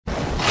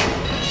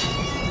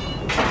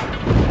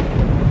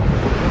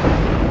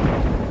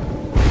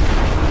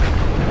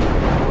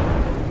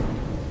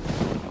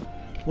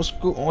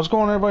What's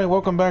going on, everybody?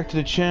 Welcome back to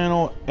the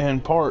channel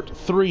and part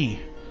 3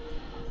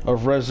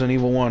 of Resident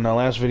Evil 1. Now,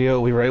 last video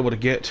we were able to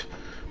get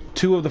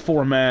 2 of the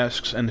 4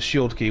 masks and the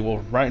shield key. Well,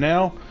 right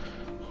now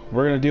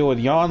we're going to deal with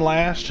Yawn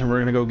last, and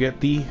we're going to go get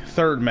the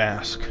 3rd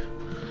mask.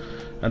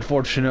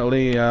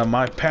 Unfortunately,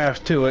 my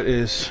path to it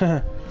is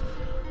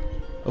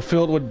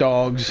filled with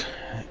dogs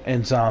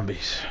and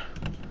zombies.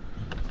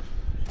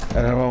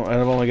 And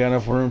I've only got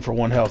enough room for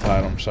 1 health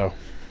item, so...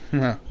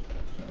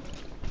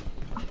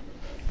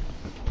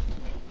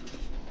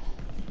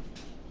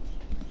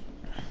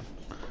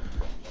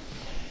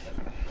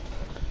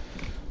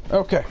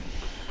 Okay.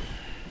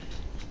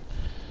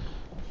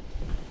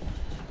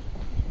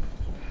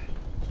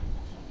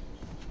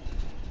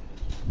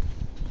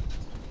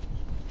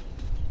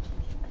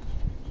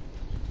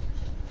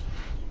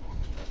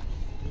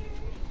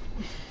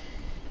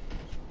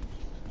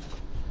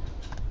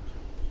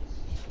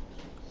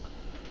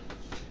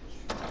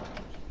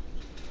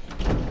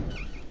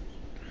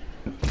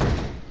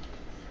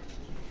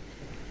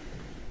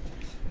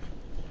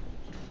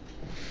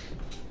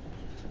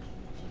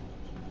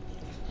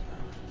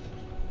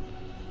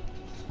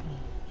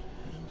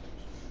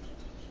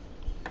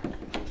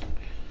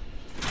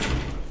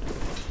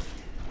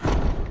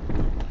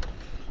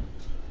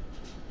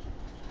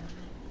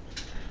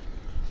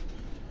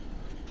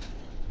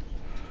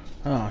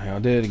 Oh, hell, I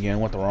did it again.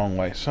 Went the wrong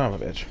way. Son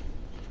of a bitch.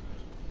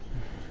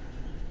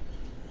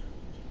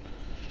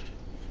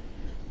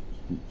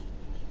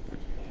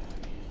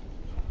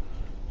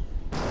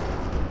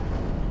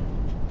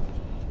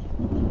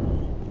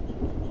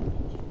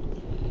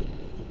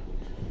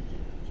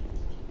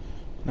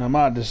 Now,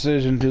 my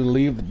decision to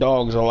leave the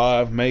dogs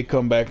alive may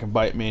come back and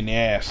bite me in the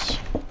ass.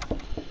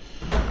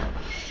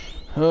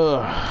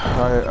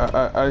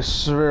 I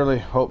severely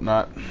hope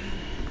not.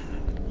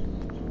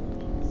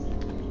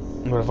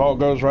 But if all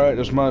goes right,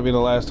 this might be the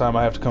last time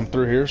I have to come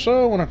through here,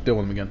 so we'll not deal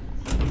with them again.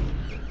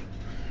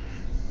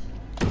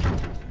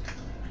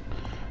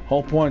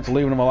 Whole point to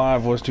leaving them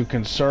alive was to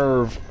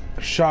conserve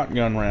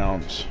shotgun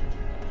rounds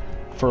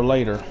for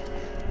later.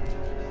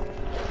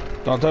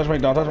 Don't touch me,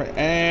 don't touch me,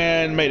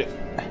 and made it.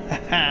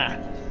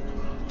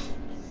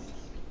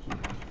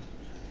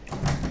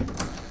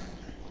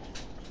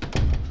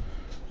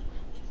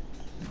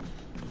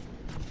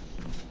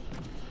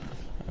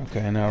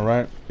 Okay, now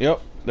right,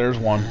 yep, there's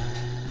one.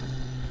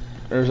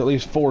 There's at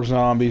least 4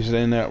 zombies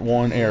in that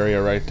one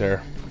area right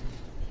there.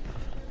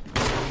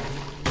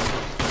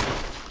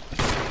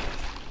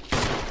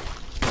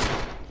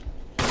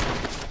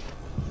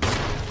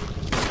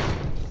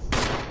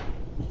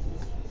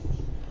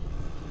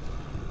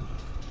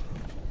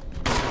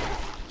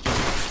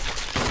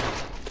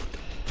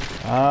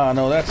 Ah, I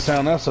know that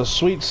sound. That's a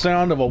sweet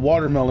sound of a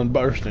watermelon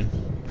bursting.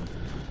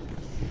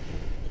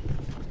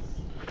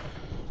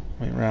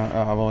 Wait around.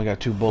 Oh, I've only got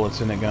 2 bullets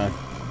in that gun.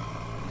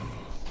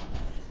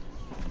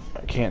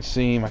 I can't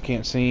see him. I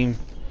can't see him.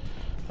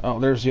 Oh,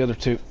 there's the other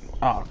 2.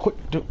 Ah, quick!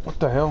 What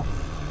the hell?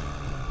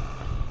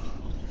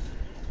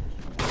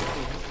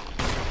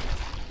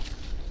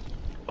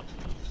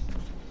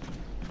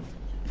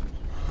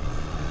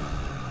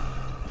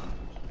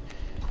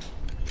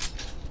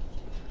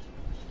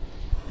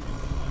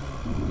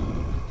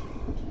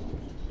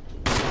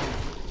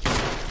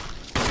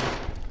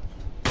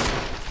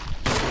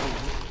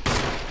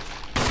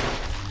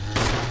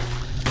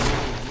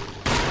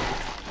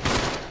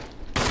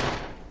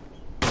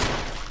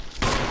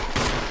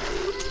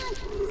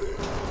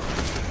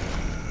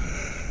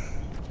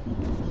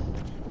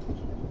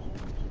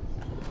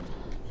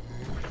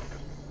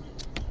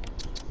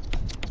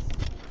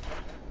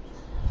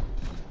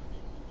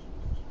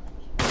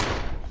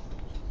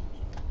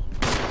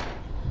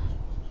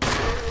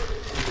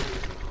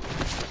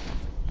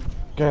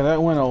 Okay,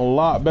 that went a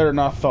lot better than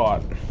I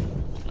thought.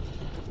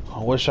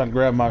 I wish I'd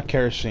grabbed my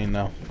kerosene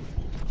though.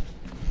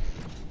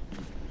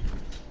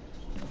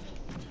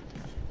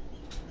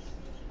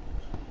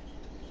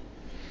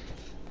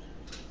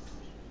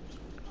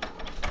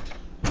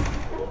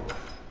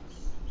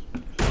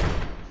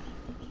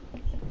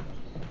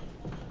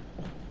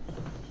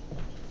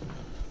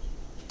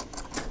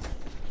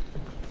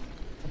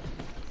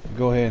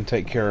 Go ahead and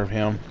take care of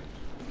him.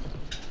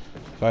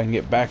 If I can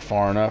get back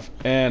far enough,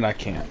 and I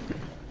can't.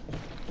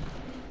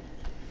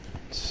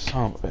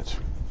 Son of a bitch.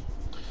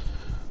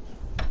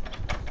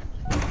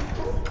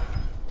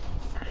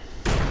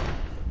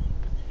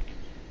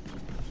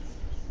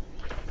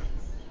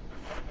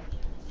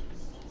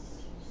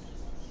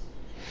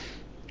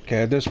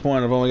 Okay, at this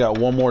point I've only got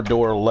 1 more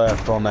door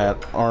left on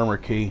that armor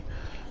key,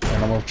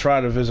 and I'm going to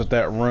try to visit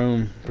that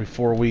room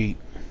before we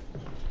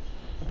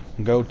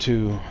go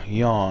to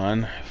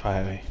Yawn. If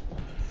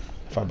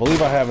I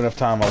believe I have enough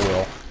time, I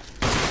will.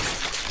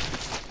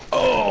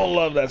 Oh,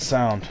 love that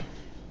sound.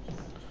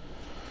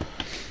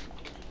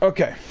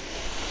 Okay.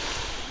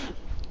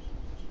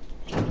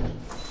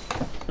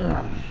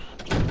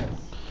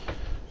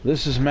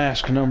 This is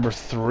mask number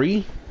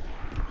 3.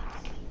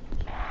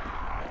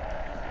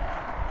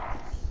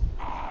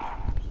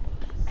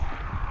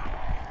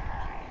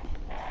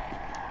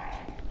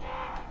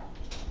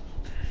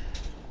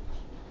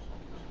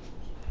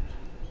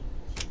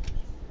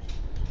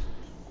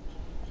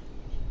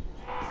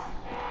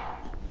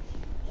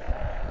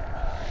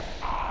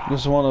 This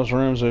is one of those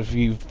rooms that if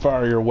you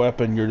fire your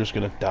weapon, you're just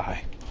gonna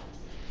die.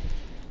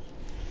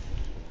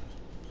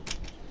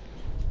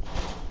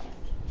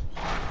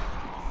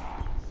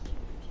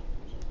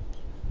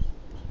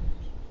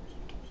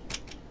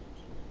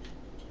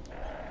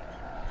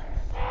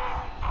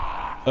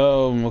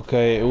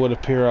 Okay, it would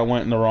appear I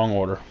went in the wrong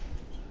order.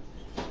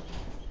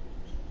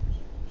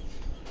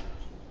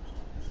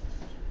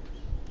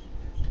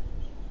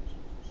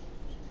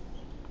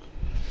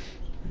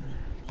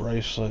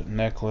 Bracelet,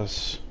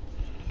 necklace,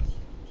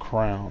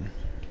 crown.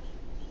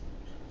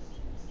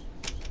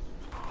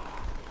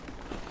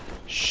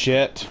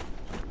 Shit.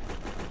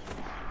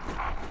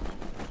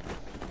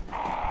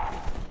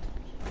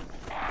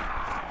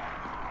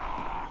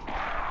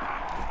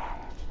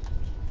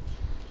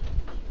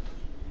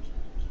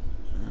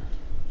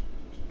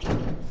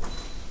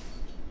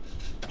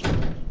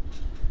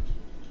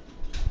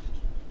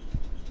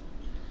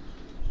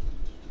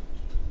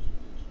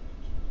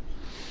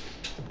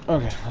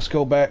 Okay, let's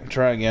go back and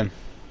try again.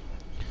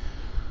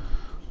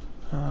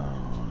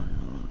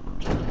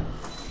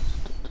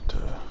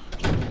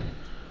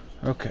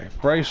 Okay,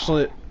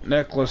 bracelet,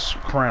 necklace,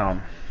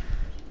 crown.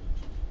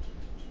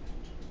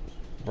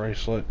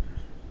 Bracelet.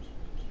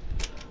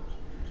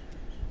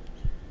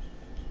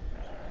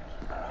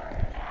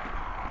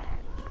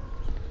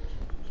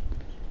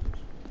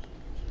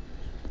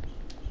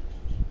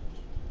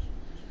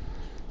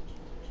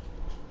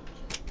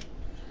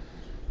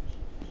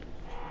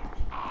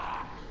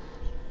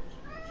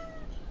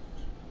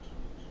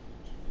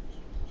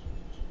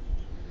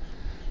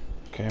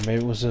 Okay,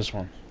 maybe it was this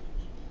one.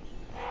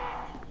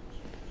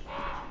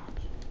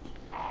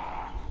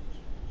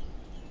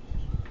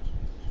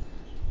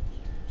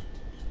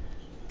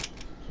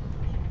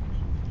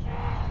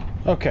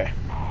 Okay.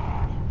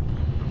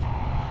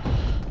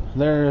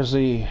 There's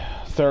the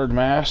third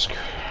mask.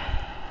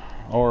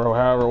 Or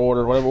however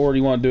order, whatever order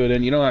you want to do it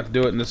in. You don't have to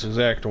do it in this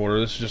exact order.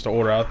 This is just the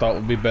order I thought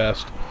would be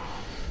best.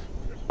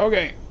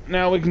 Okay,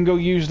 now we can go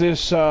use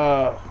this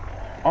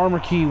armor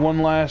key one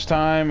last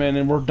time, and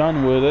then we're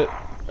done with it.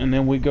 And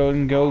then we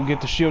go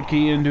get the shield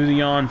key and do the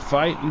yawn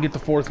fight and get the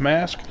fourth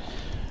mask.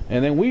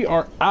 And then we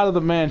are out of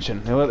the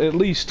mansion, at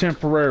least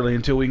temporarily,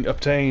 until we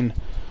obtain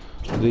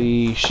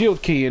the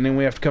shield key, and then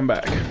we have to come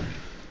back.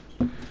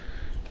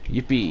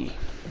 Yippee.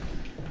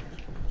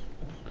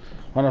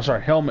 Oh no,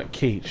 sorry, helmet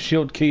key.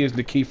 Shield key is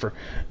the key for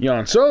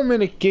yawn. So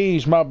many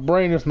keys, my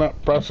brain is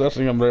not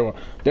processing them very well.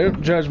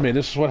 Don't judge me.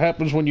 This is what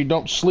happens when you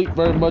don't sleep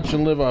very much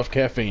and live off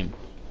caffeine.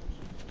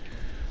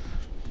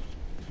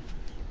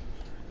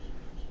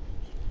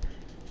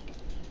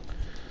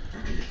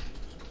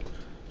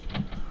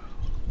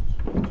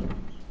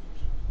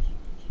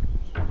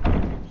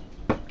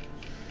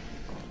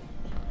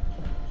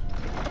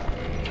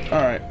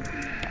 Alright.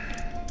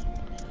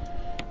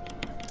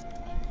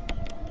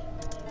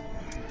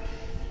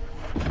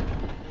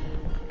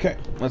 Okay,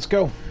 let's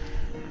go.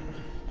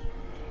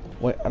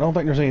 Wait, I don't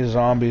think there's any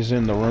zombies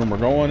in the room we're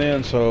going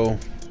in, so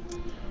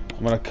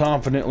I'm going to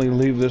confidently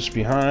leave this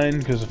behind,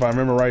 because if I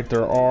remember right,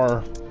 there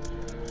are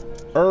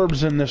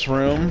herbs in this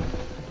room,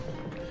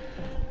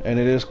 and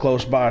it is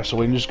close by, so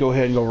we can just go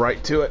ahead and go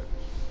right to it.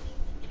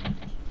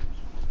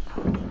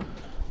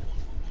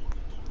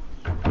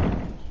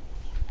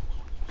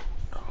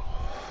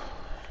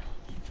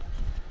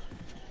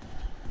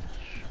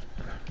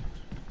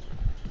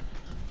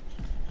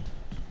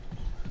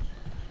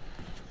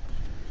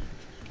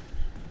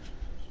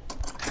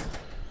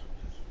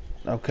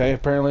 Okay,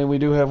 apparently we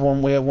do have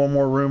one. We have one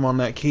more room on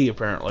that key,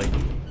 apparently.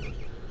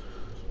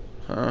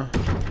 Huh?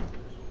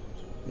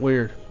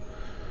 Weird.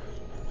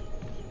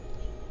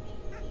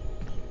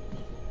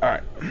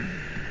 Alright.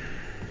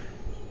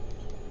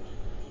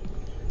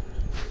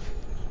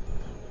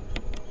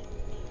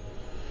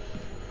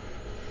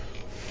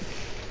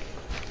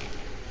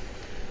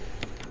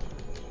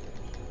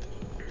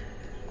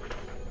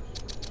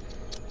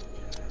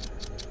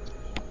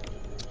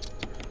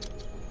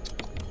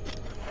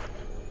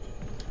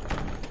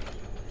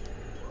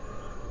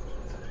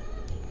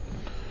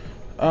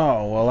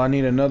 Oh, well, I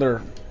need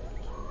another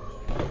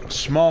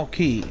small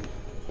key.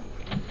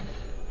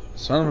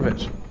 Son of a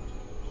bitch.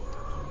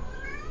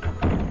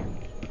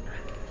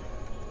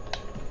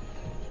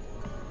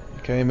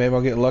 Okay, maybe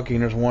I'll get lucky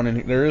and there's one in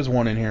here. There is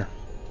one in here.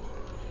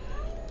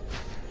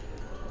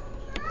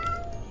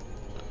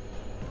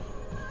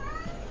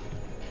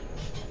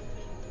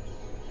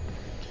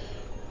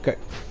 Okay.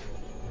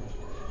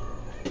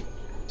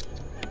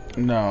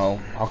 No,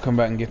 I'll come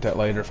back and get that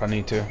later if I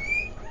need to.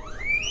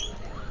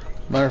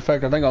 Matter of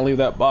fact, I think I'll leave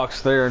that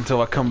box there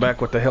until I come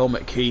back with the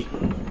helmet key.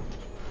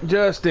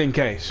 Just in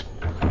case.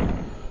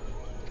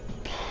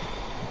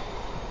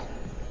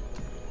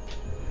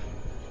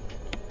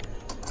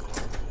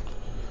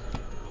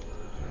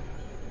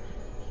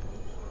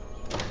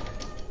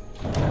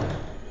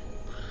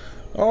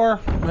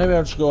 Or maybe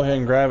I'll just go ahead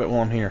and grab it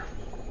while I'm here.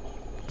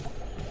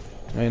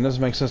 I mean, it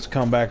doesn't make sense to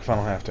come back if I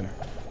don't have to.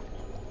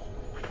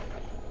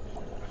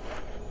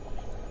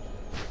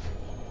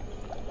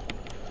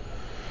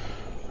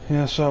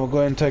 Yeah, so I'll go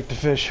ahead and take the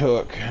fish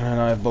hook, and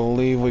I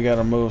believe we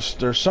gotta move.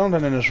 There's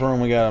something in this room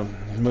we gotta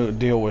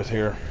deal with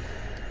here.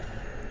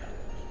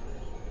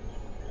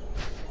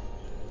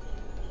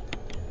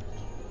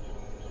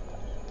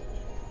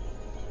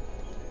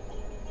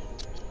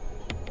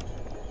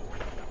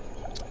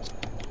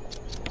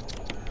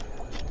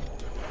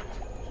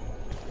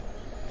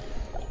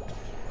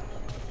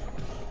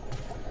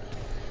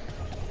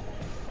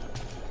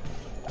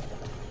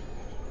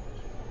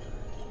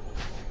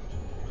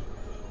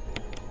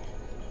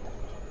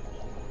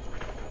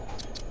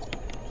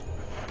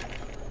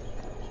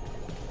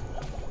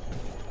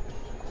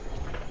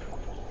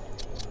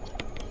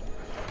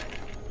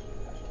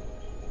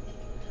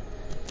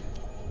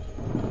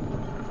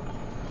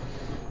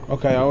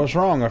 Okay, I was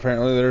wrong.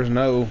 Apparently there's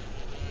no...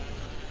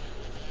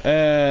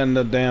 And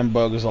the damn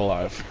bug is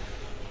alive.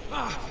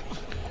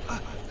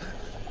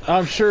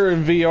 I'm sure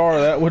in VR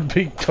that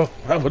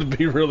would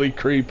be really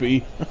creepy.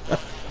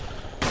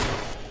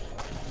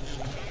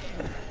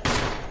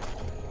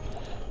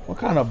 What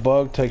kind of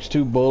bug takes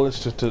 2 bullets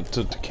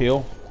to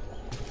kill?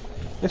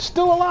 It's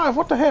still alive,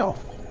 what the hell?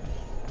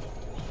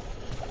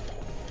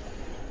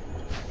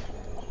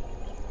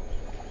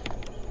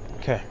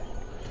 Okay.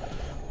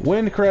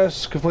 Wind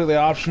crest is completely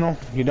optional.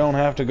 You don't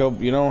have to go.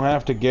 You don't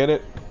have to get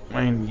it.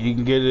 I mean, you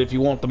can get it if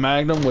you want the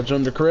Magnum, which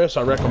under crest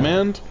I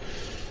recommend,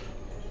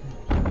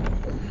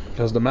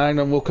 because the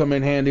Magnum will come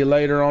in handy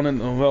later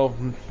on. Well,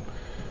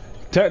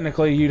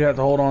 technically you'd have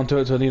to hold on to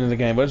it till the end of the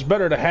game, but it's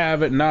better to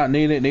have it, not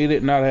need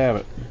it, not have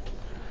it.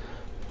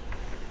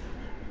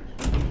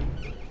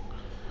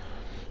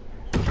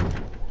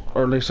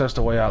 Or at least that's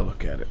the way I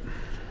look at it.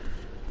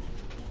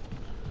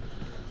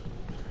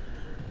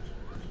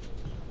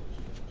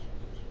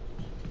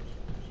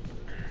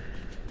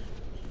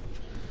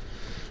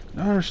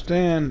 I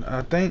understand.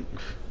 I think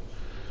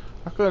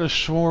I could have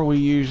swore we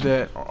used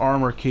that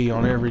armor key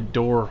on every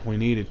door we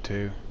needed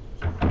to.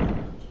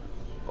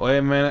 Wait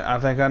a minute, I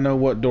think I know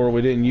what door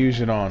we didn't use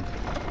it on.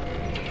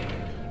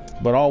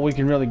 But all we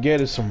can really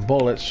get is some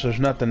bullets. There's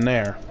nothing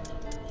there.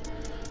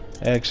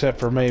 Except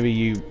for maybe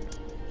you...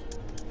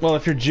 Well,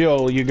 if you're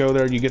Jill, you go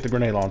there, you get the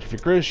grenade launcher. If you're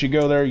Chris, you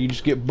go there, you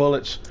just get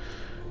bullets.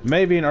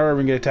 Maybe an herb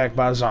and get attacked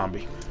by a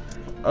zombie.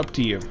 Up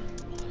to you.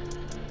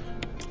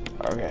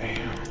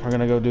 Okay, we're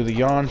gonna go do the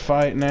yawn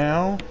fight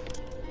now.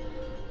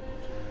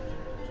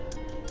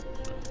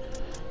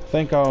 I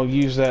think I'll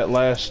use that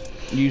last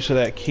use of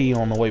that key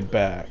on the way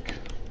back.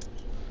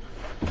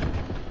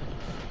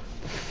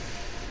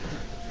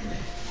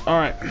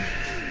 Alright.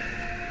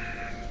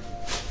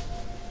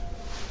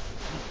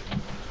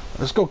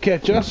 Let's go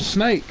catch us a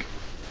snake.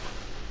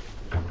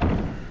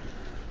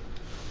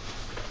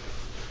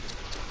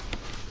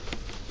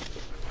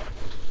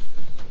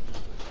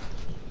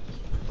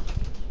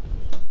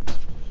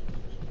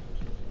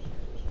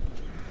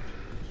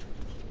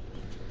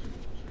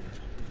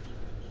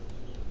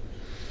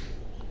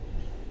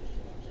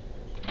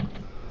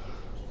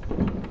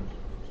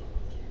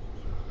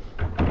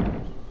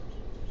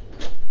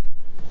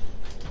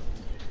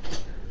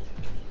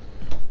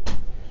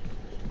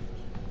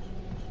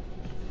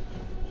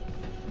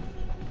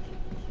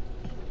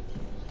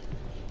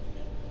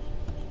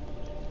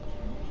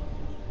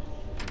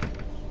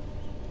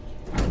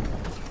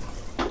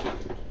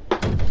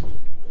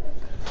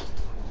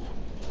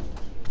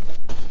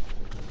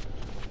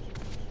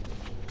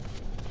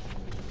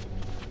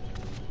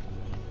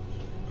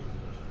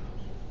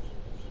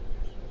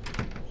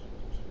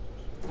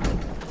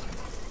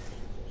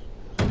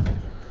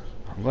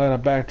 I'm glad I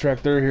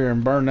backtracked through here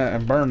and burned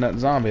that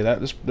zombie.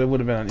 That would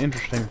have been an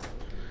interesting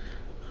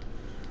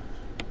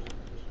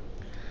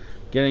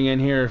getting in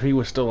here if he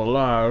was still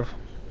alive.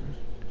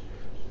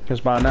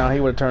 Because by now he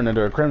would have turned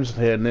into a crimson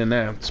head, and in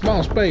that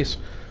small space,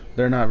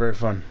 they're not very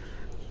fun.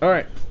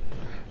 Alright.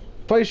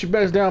 Place your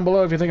bets down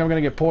below if you think I'm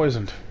going to get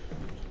poisoned.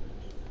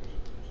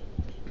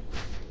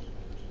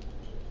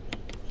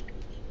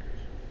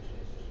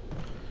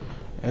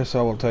 Yes,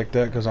 I will take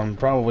that because I'm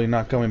probably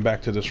not coming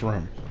back to this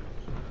room.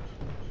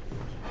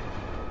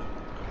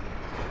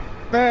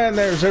 And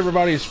there's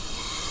everybody's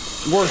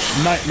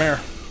worst nightmare.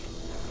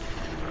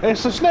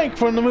 It's the snake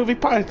from the movie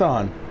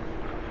Python.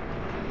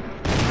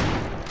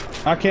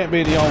 I can't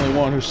be the only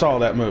one who saw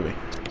that movie.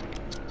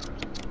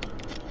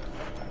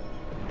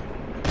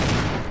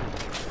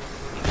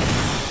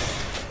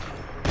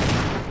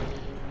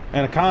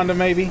 Anaconda,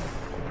 maybe?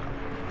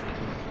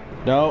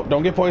 No,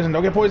 don't get poisoned,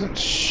 don't get poisoned.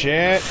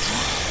 Shit.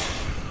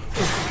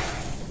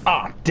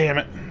 Ah, damn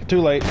it.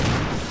 Too late.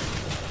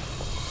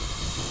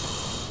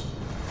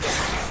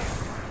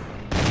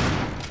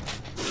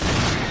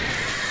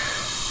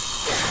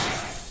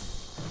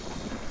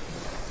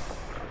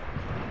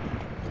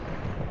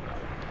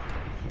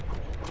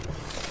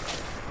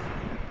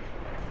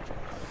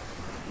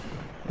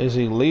 Is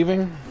he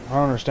leaving? I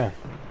don't understand.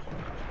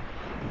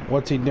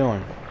 What's he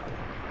doing?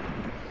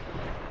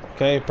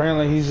 Okay,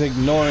 apparently he's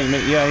ignoring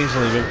me. Yeah, he's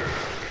leaving.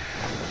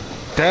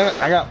 Damn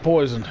it, I got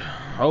poisoned.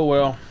 Oh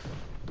well.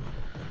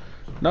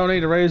 No need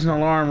to raise an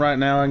alarm right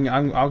now.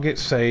 I'll get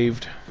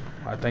saved.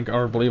 I think,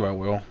 or believe I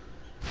will.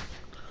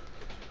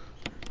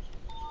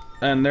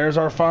 And there's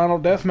our final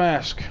death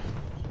mask.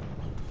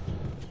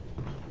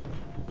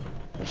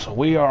 So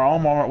we are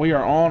on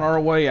our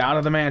way out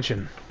of the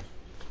mansion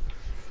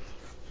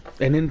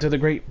and into the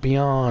great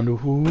beyond.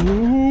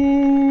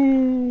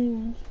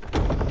 Ooh.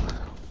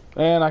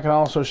 And I can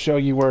also show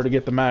you where to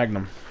get the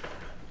magnum.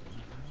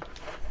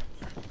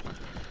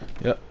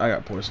 Yep, I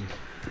got poison.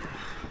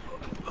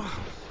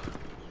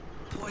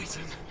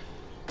 Poison.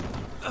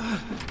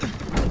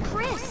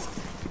 Chris!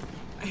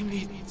 I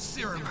need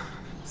serum.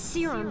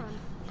 Serum.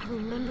 I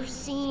remember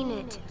seeing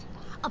it.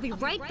 I'll be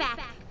right back.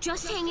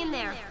 Just hang in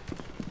there.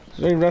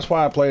 See, that's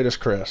why I played as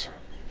Chris.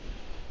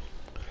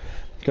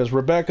 Because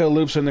Rebecca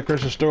loops into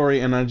Chris's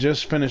story, and I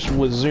just finished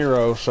with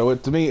Zero, so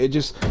to me,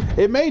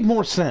 it made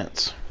more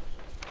sense.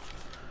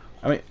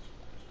 I mean,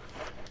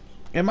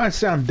 it might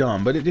sound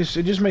dumb, but it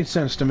just made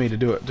sense to me to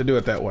do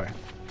it that way.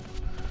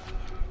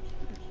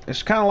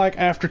 It's kind of like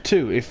after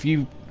 2.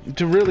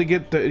 To really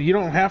get you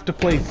don't have to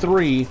play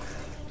 3.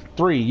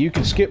 You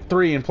can skip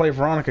 3 and play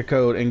Veronica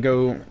Code and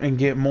go and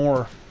get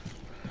more,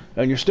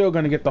 and you're still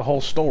going to get the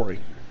whole story.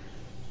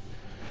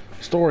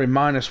 Story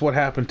minus what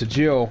happened to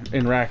Jill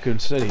in Raccoon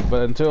City.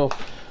 But until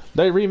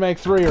they remake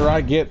 3 or I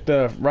get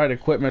the right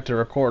equipment to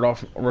record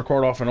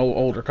off an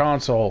older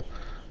console,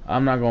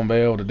 I'm not going to be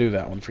able to do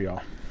that one for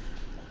y'all.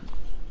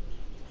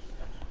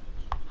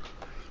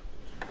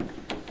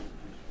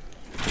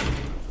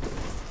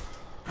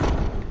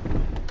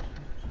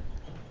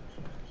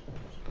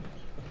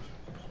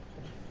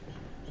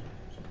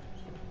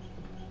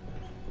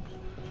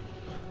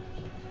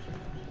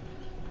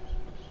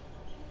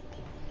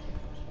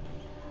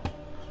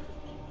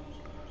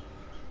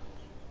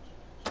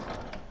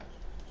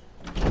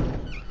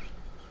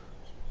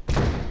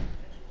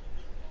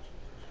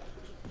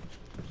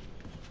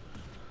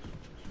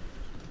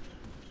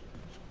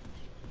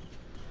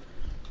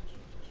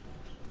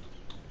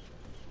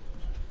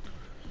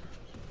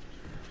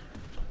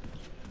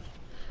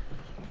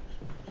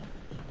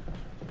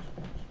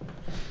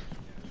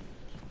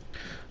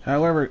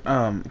 However,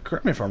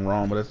 correct me if I'm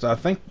wrong, but I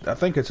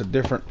think it's a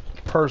different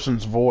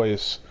person's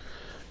voice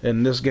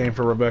in this game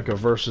for Rebecca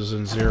versus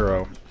in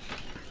Zero.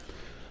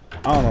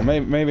 I don't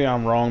know, maybe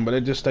I'm wrong, but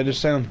they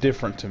just sound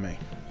different to me.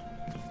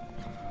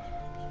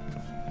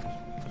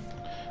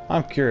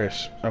 I'm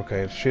curious.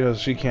 Okay,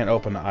 she can't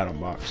open the item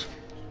box.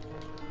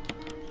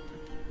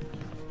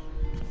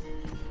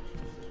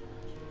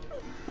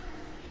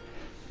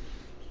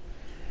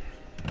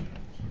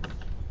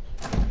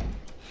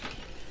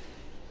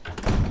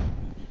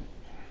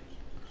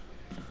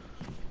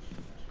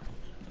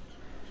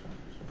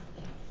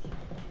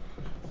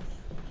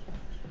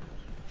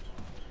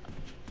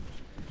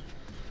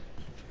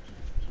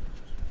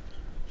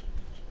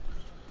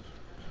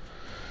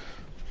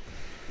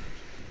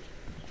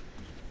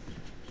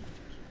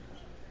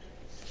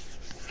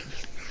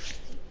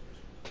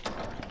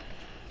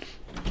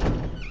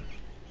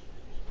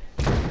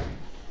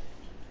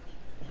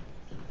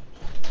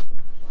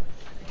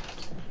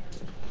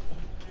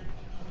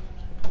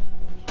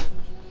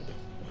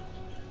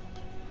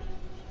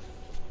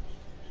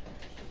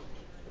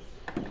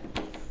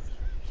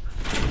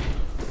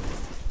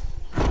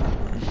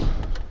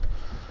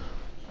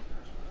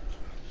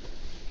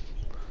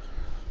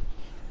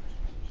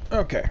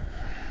 Okay.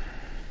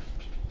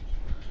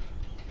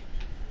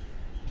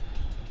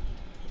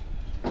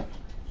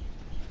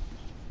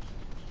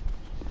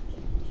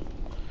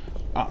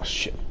 Oh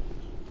shit.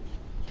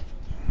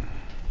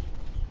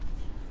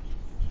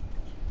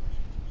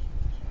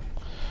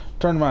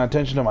 Turned my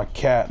attention to my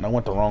cat and I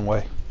went the wrong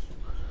way.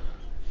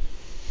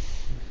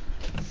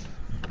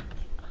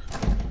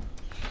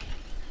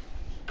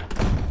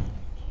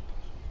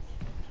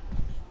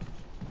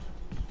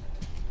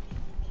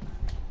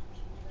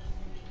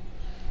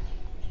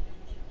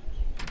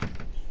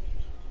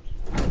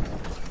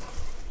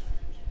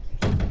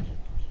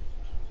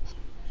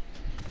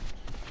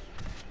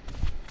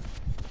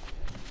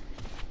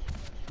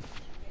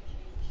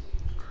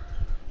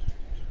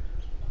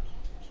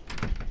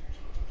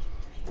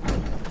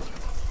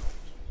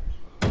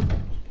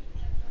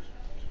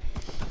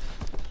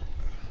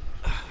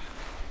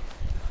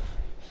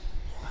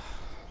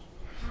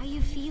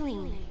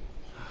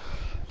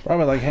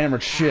 Probably like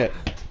hammered shit.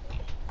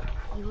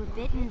 You were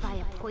bitten by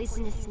a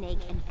poisonous snake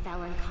and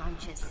fell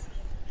unconscious.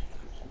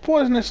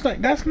 Poisonous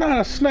snake? That's not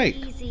a snake.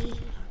 Easy.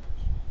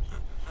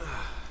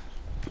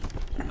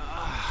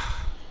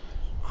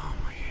 Oh,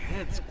 my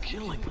head's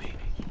killing me.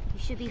 You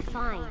should be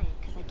fine,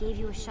 because I gave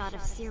you a shot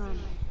of serum.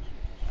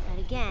 But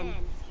again,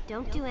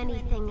 don't do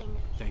anything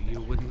That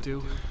you wouldn't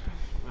do?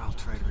 I'll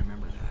try to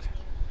remember that.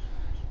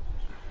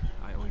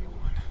 I owe you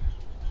one.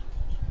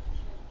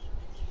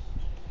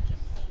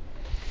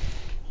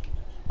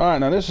 Alright,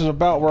 now this is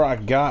about where I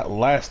got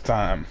last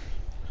time.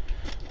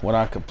 When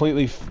I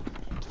completely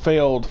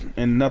failed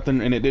and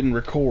it didn't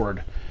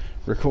record,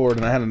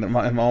 and I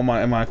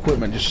had my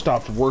equipment just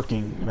stopped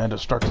working and I had to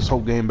start this whole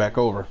game back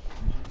over.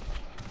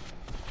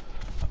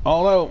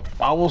 Although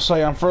I will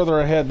say I'm further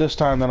ahead this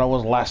time than I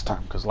was last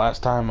time, because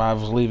last time I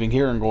was leaving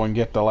here and going to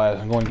get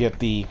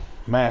the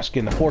mask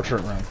in the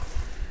portrait room.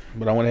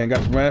 But I went ahead and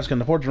got the mask in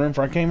the portrait room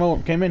before I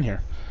came in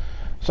here.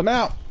 So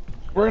now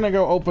we're gonna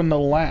go open the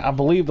I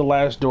believe the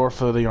last door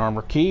for the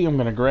armor key. I'm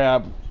gonna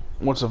grab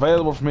what's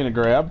available for me to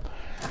grab,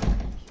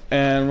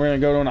 and we're gonna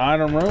go to an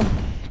item room,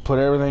 put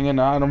everything in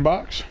the item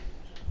box.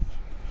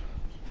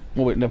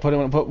 Well,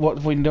 put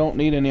what we don't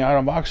need in the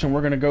item box, and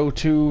we're gonna go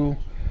to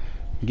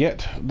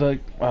get the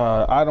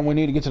item we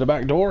need to get to the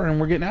back door, and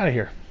we're getting out of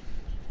here.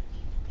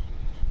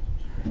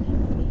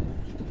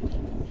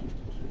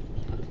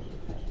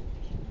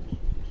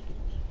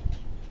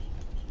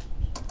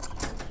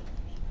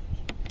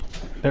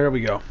 There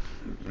we go.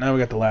 Now we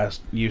got the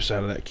last use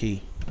out of that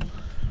key.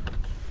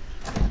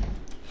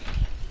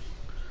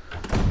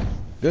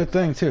 Good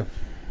thing too.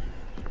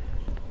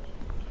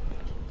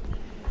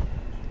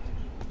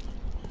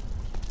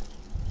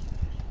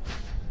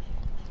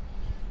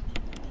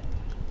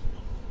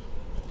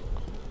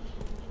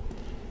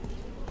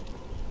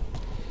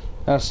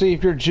 Now see,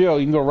 if you're Jill,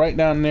 you can go right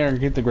down there and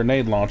get the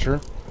grenade launcher.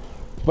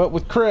 But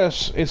with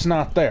Chris, it's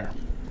not there.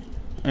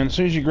 And as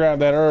soon as you grab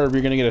that herb,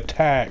 you're gonna get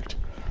attacked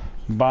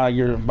by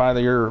your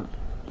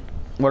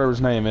whatever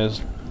his name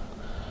is,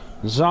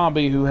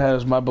 zombie, who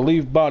has, I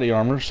believe, body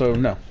armor. So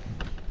no.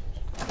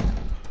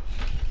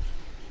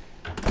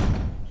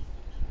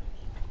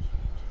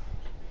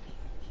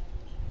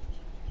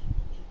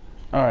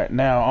 All right,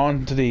 now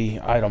on to the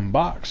item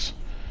box,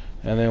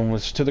 and then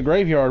to the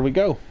graveyard we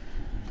go.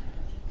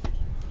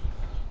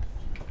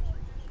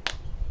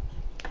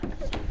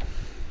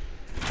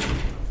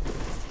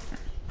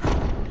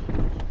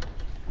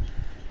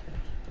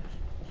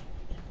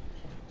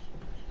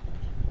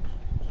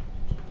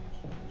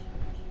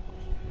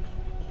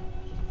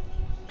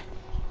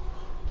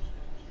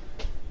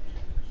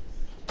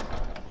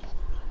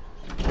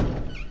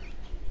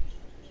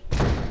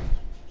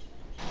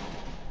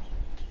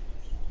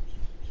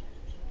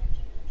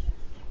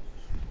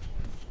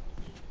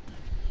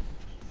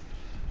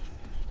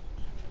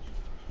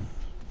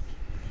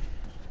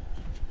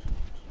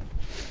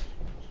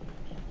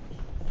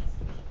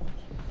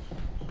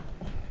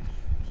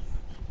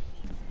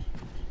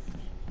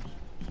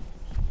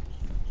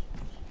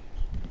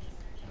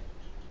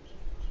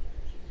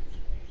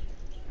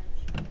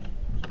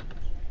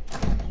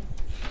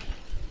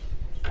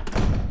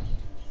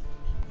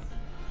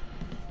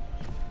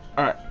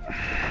 Alright.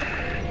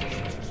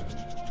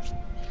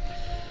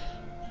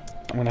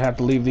 I'm gonna have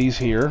to leave these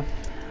here.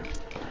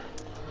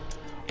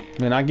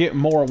 I mean, I get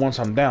more once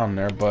I'm down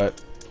there,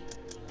 but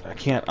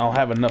I'll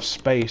have enough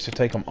space to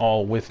take them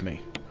all with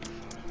me.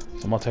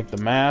 So I'm gonna take the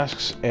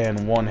masks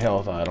and one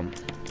health item.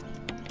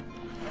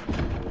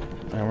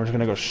 And we're just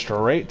gonna go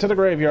straight to the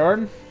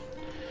graveyard.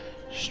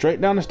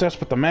 Straight down the steps,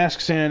 put the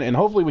masks in, and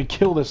hopefully we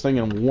kill this thing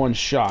in one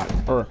shot.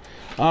 Or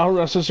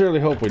I sincerely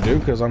hope we do,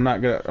 because I'm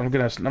not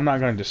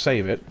going to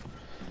save it.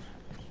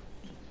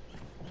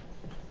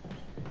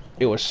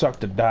 It would suck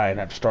to die and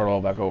have to start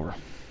all back over.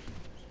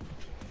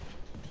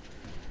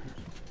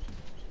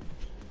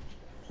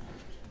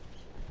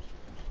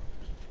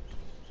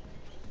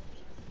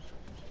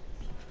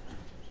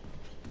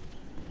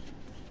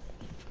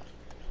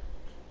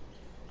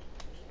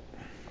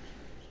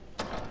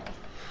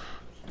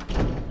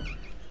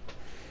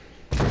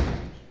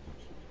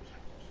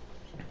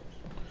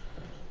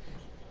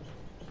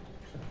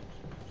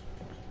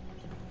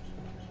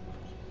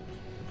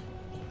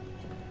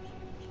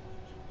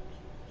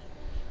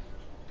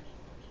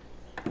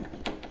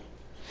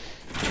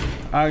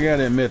 I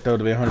gotta admit, though,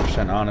 to be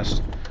 100%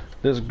 honest,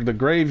 the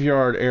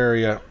graveyard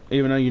area,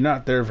 even though you're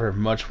not there very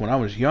much, when I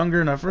was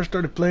younger and I first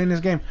started playing this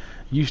game,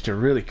 used to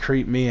really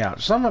creep me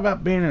out. Something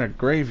about being in a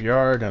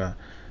graveyard and a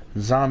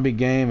zombie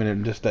game, and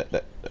it just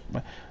that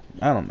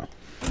I don't know.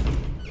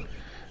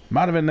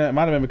 Might have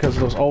been because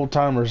of those old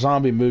timer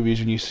zombie movies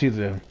when you see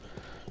them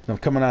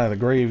coming out of the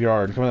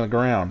graveyard and coming out of the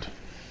ground.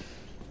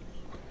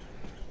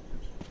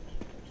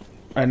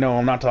 I know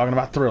I'm not talking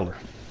about Thriller.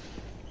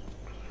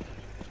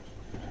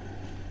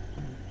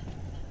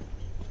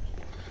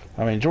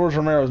 I mean, George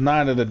Romero's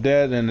Night of the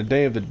Dead and the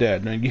Day of the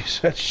Dead. I mean,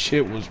 that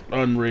shit was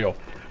unreal.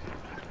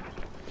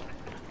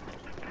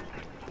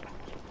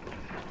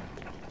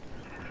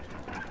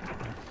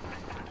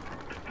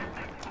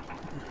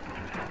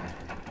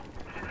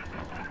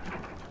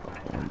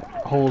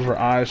 Holes where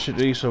eyes should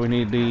be, so we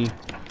need the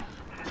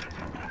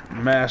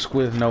mask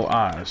with no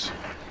eyes.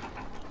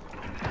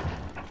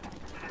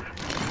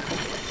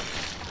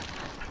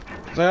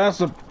 So that's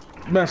the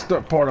messed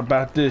up part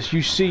about this.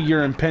 You see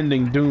your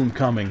impending doom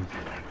coming.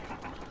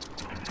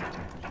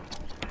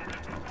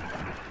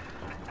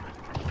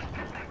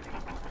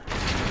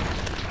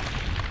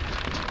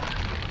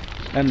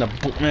 And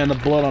the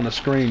blood on the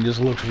screen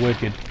just looks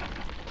wicked.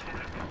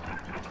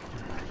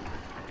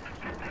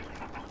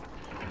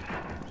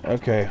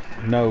 Okay,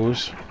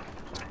 nose.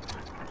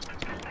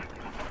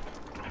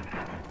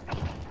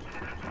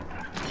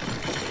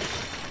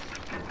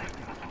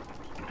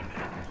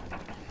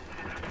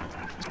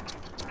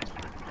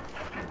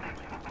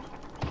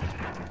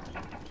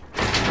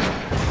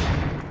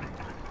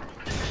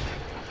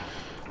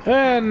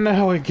 And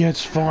now it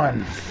gets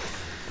fun.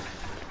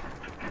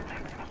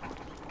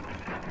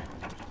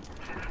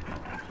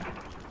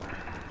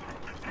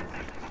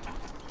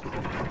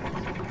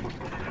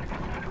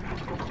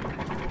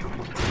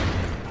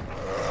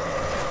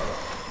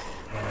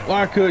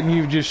 Why couldn't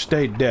you just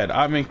stay dead?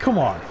 I mean, come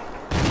on.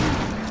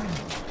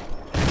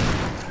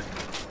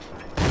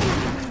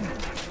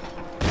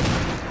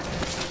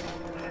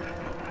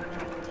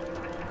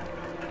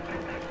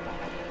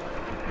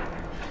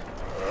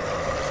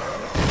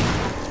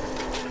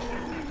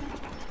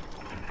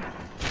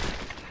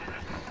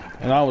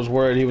 And I was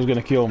worried he was going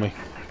to kill me.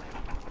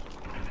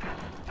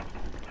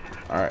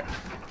 Alright.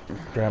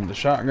 Grab the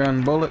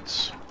shotgun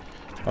bullets.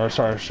 Or,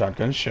 sorry,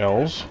 shotgun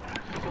shells.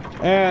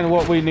 And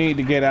what we need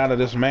to get out of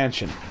this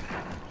mansion.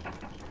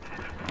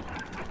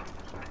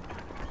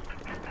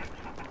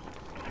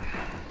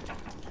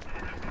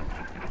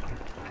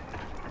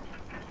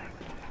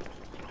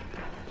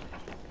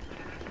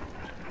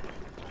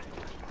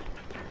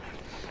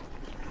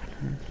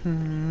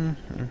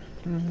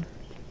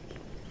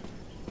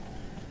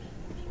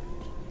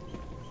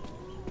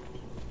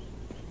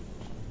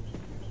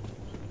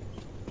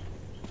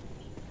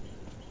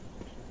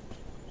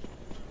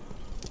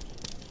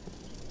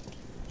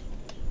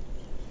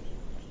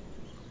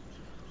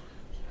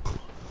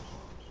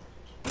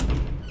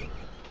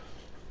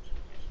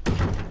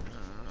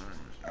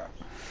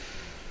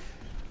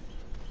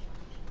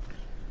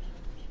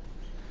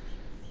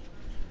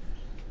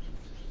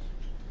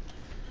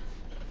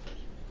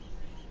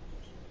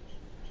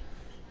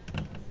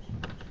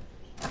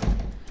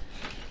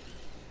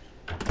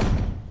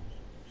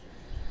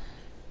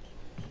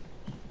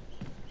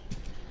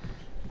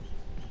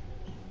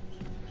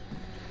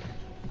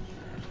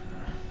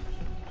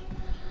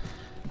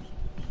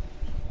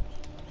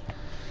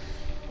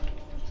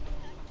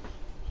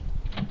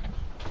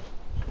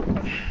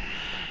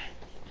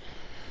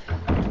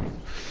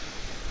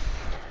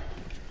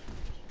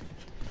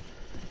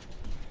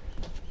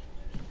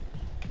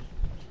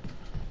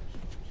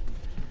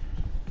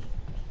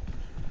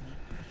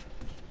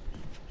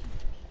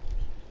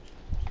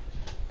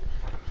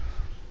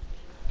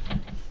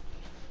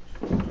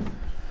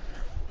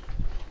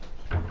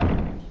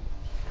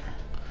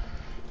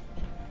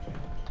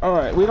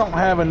 Alright, we don't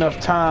have enough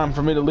time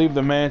for me to leave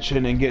the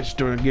mansion and get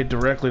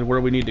directly to where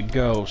we need to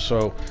go,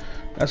 so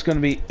that's going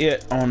to be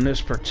it on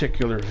this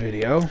particular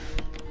video.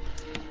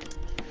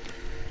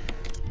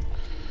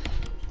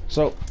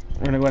 So, we're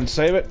going to go ahead and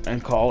save it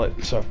and call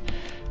it. So,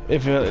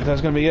 if that's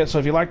going to be it. So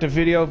if you liked the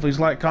video, please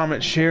like,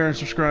 comment, share, and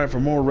subscribe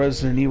for more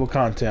Resident Evil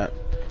content.